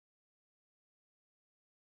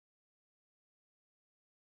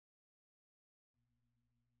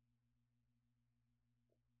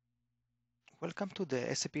Welcome to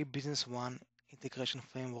the SAP Business One Integration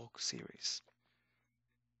Framework series.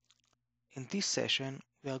 In this session,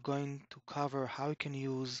 we are going to cover how you can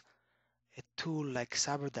use a tool like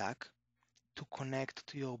CyberDAC to connect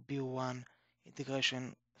to your B1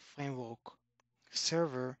 Integration Framework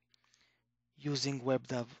server using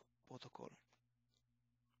webdav protocol.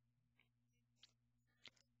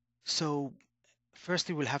 So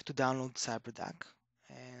firstly, we'll have to download CyberDAC,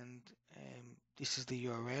 and this is the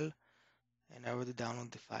URL, and I already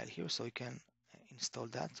downloaded the file here, so you can install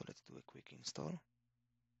that. So let's do a quick install.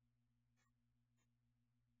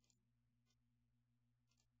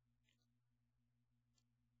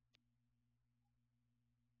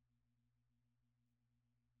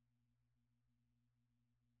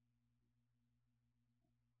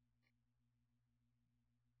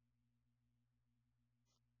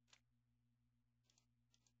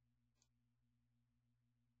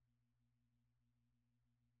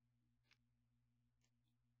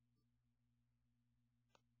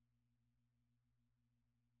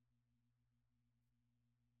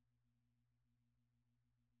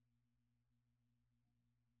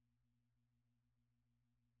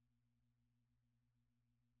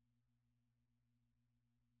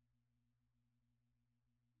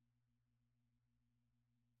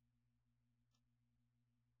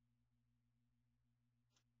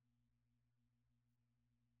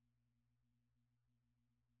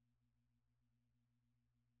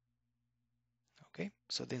 Okay,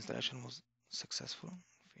 so the installation was successful,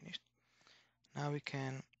 finished. Now we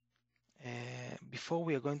can, before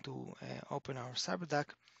we are going to open our CyberDAC,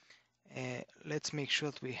 let's make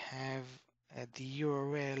sure that we have the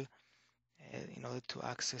URL in order to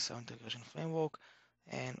access our integration framework.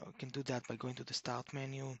 And we can do that by going to the Start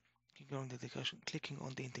menu, clicking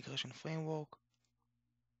on the integration framework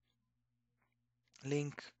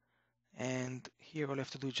link, and here all I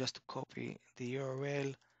have to do is just to copy the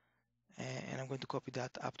URL, and I'm going to copy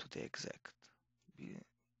that up to the exact.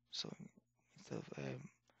 So instead of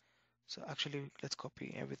so actually, let's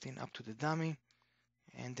copy everything up to the dummy,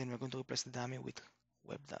 and then we're going to replace the dummy with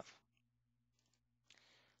webdav.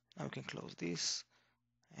 Now we can close this,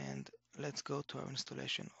 and let's go to our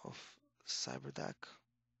installation of CyberDAC.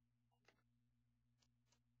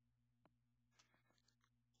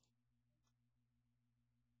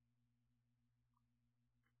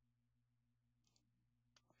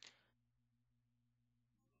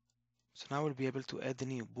 So now we'll be able to add a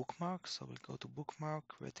new bookmark. So we'll go to bookmark,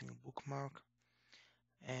 create a new bookmark,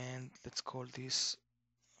 and let's call this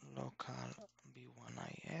local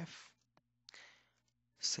B1IF.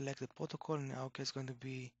 Select the protocol. In our case, it's going to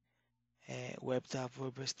be a webdav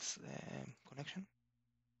web-based connection.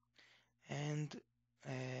 And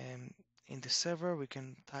in the server, we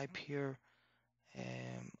can type here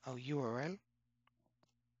our URL.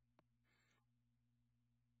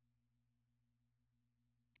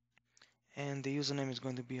 And the username is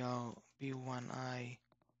going to be our B1I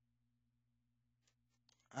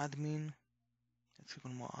admin. Let's click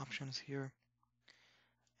on more options here.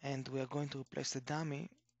 And we are going to replace the dummy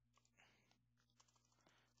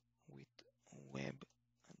with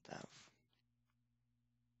webdav.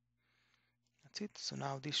 That's it. So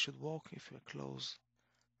now this should work. If we close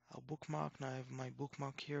our bookmark, now I have my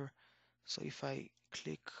bookmark here. So if I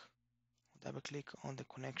click, double click on the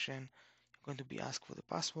connection, you're going to be asked for the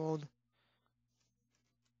password.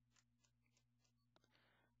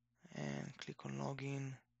 And click on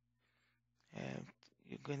login. And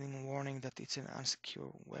you're getting a warning that it's an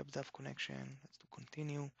unsecure webdav connection. Let's do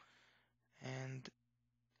continue. And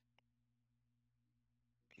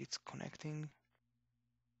it's connecting.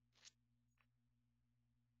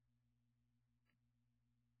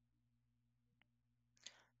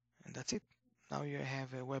 And that's it. Now you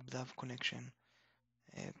have a webdav connection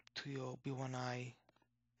to your B1IF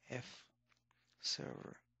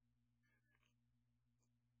server.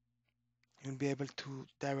 You'll be able to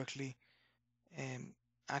directly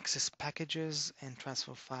access packages and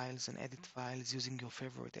transfer files and edit files using your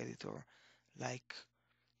favorite editor like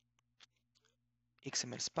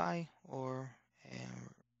XML Spy or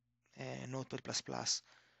Notepad++.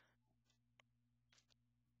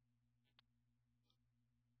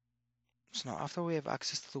 So now after we have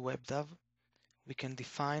access to the webdav, we can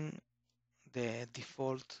define the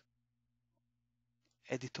default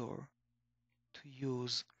editor to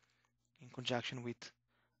use in conjunction with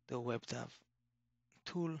the webdav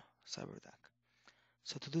tool CyberDAC.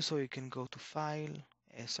 So to do so, you can go to File,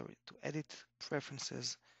 to Edit,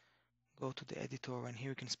 Preferences, go to the editor, and here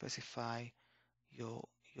you can specify your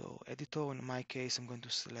editor. In my case, I'm going to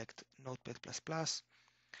select Notepad++,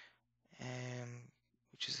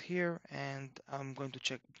 which which is here, and I'm going to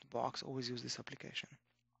check the box, always use this application.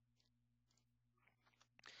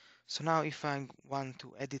 So now if I want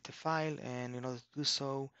to edit a file, and in order to do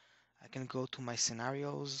so, I can go to my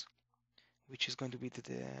scenarios, which is going to be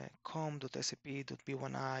the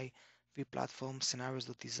com.sap.b1i vplatform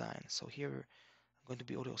scenarios.design. So here are going to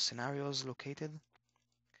be all your scenarios located.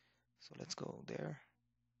 So let's go there.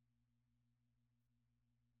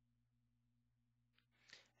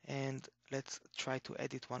 And let's try to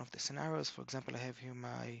edit one of the scenarios. For example, I have here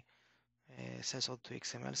my sales.to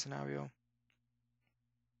XML scenario.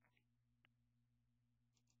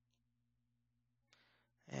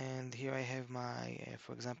 And here I have my,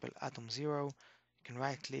 for example, atom 0. You can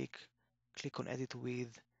right click, click on edit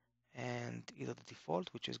with, and either the default,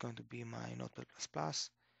 which is going to be my Notepad++,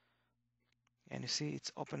 and you see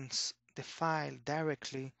it opens the file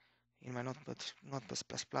directly in my Notepad++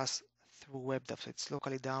 through webdav. So it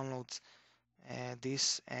locally downloads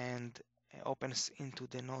this and opens into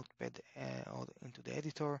the Notepad or into the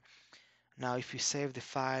editor. Now if you save the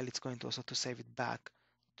file, it's going to also to save it back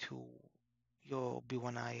to your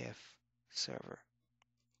B1IF server.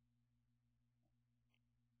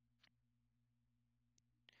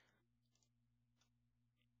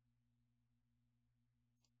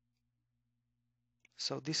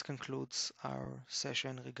 So this concludes our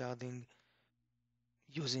session regarding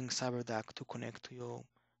using CyberDuck to connect to your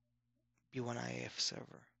B1IF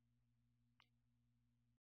server.